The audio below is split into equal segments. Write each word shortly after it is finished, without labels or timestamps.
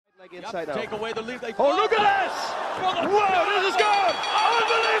Inside out. Take away the lead. Oh, look at this! Whoa, this is good!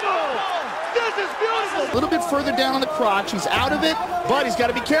 Unbelievable! This is beautiful! A little bit further down on the crotch. He's out of it, but he's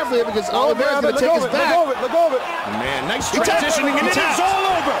got to be careful here because Oliveira's going to take his back. Look over it. Man, nice transitioning, and it is all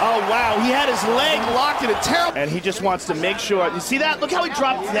over. Oh, wow. He had his leg locked in a terrible. And he just wants to make sure. You see that? Look how he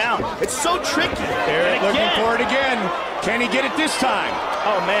dropped down. It's so tricky. Eric looking for it again. Can he get it this time?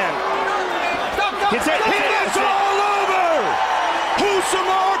 Oh, man. It's it. It's all over!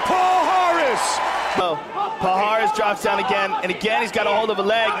 Husamar Paul-Harris! Oh, Paul-Harris drops down again, and again he's got a hold of a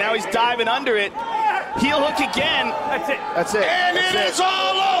leg. Now he's diving under it. Heel hook again. That's it. That's it. And it is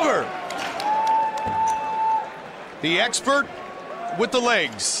all over! The expert with the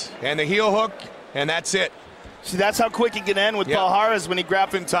legs and the heel hook, and that's it. See, that's how quick he can end with Paul-Harris when he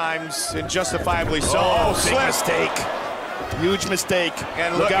grabbed him. Times, and justifiably so. Big mistake. Huge mistake.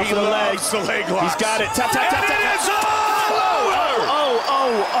 And look out for the legs. The leg locks. He's got it. Tap, tap, tap, tap. It is all over!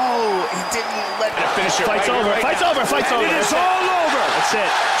 Oh, he didn't let it finish it. Fight's over. Fight's over. Fight's over. It is all over. That's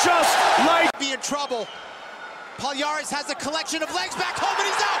it. Just like be in trouble. Paul-Harris has a collection of legs back home, and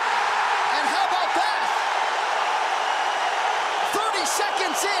he's out. And how about that? 30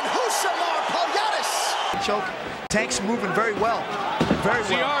 seconds in, Husamar Paul-Harris. Choke. Tank's moving very well. Very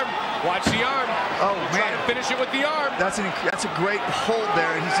well. The arm. Watch the arm. Oh, man. Try to finish it with the arm. That's a great hold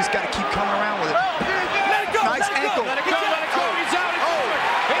there, and he's just got to keep coming around with it. Let it go. Nice ankle. Let it go. Let it go. He's out. It's over.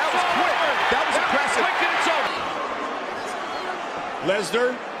 That was quick. That was impressive. Quick and it's over.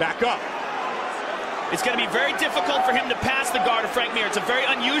 Lesnar back up. It's going to be very difficult for him to pass the guard of Frank Mir. It's a very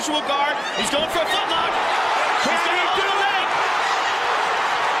unusual guard. He's going for a footlock. He's going to do it.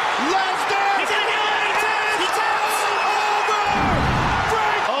 Lesnar! He's going to get it. He taps. Over!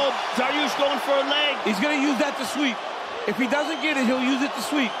 Oh, Dariush going for a leg. He's going to use that to sweep. If he doesn't get it, he'll use it to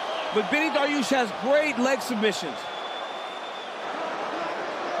sweep. But Benny Dariush has great leg submissions.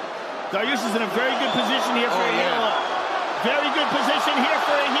 Dariush is in a very good position here for a heel up. Very good position here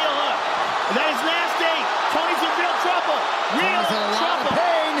for a heel up. And that is nasty. Tony's in real trouble. Real trouble.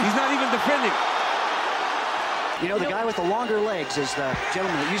 He's not even defending. You know, the guy with the longer legs is the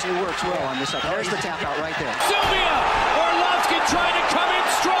gentleman that usually works well on this. There's the tap out right there. Sylvia Orlovsky trying to come in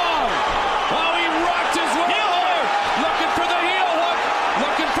strong. Oh, he rocked his way there. Looking for the heel hook.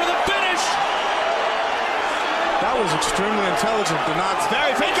 Looking for the finish. That was extremely intelligent. Do not.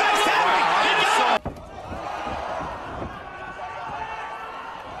 Very fantastic.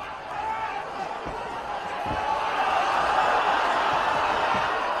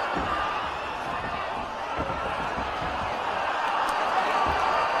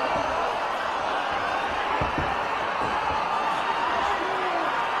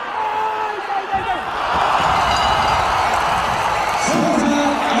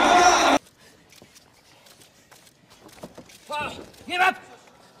 Get up!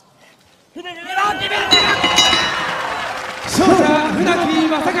 Get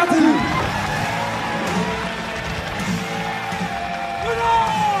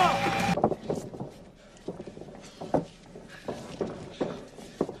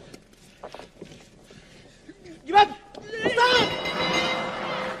up!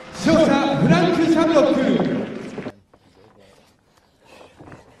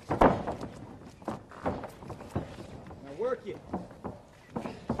 Work it.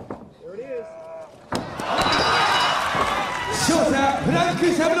 There it is.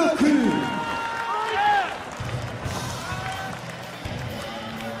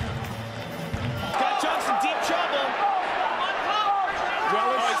 Got Jones in deep trouble. Well,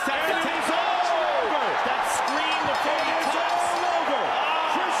 it's time to take over. That scream before the touch.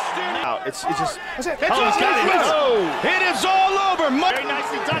 It's just. It's he's got it. Oh. It is all over. Very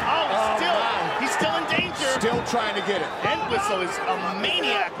nicely done. He's still in danger. Still trying to get it. Entwistle is a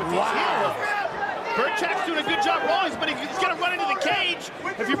maniac with these heel hooks. Burchak's doing a good job rolling, but he's going to run into the cage.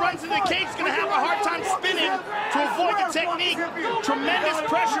 If he runs into the cage, he's going to have a hard time spinning to avoid the technique. Tremendous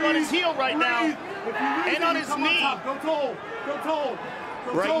pressure on his heel right now and on his knee.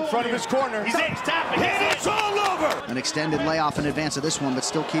 Right in front of his corner. He's tapping. It's all over. An extended layoff in advance of this one, but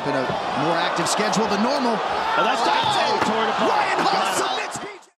still keeping a more active schedule than normal. Oh, that's Ryan Hall submits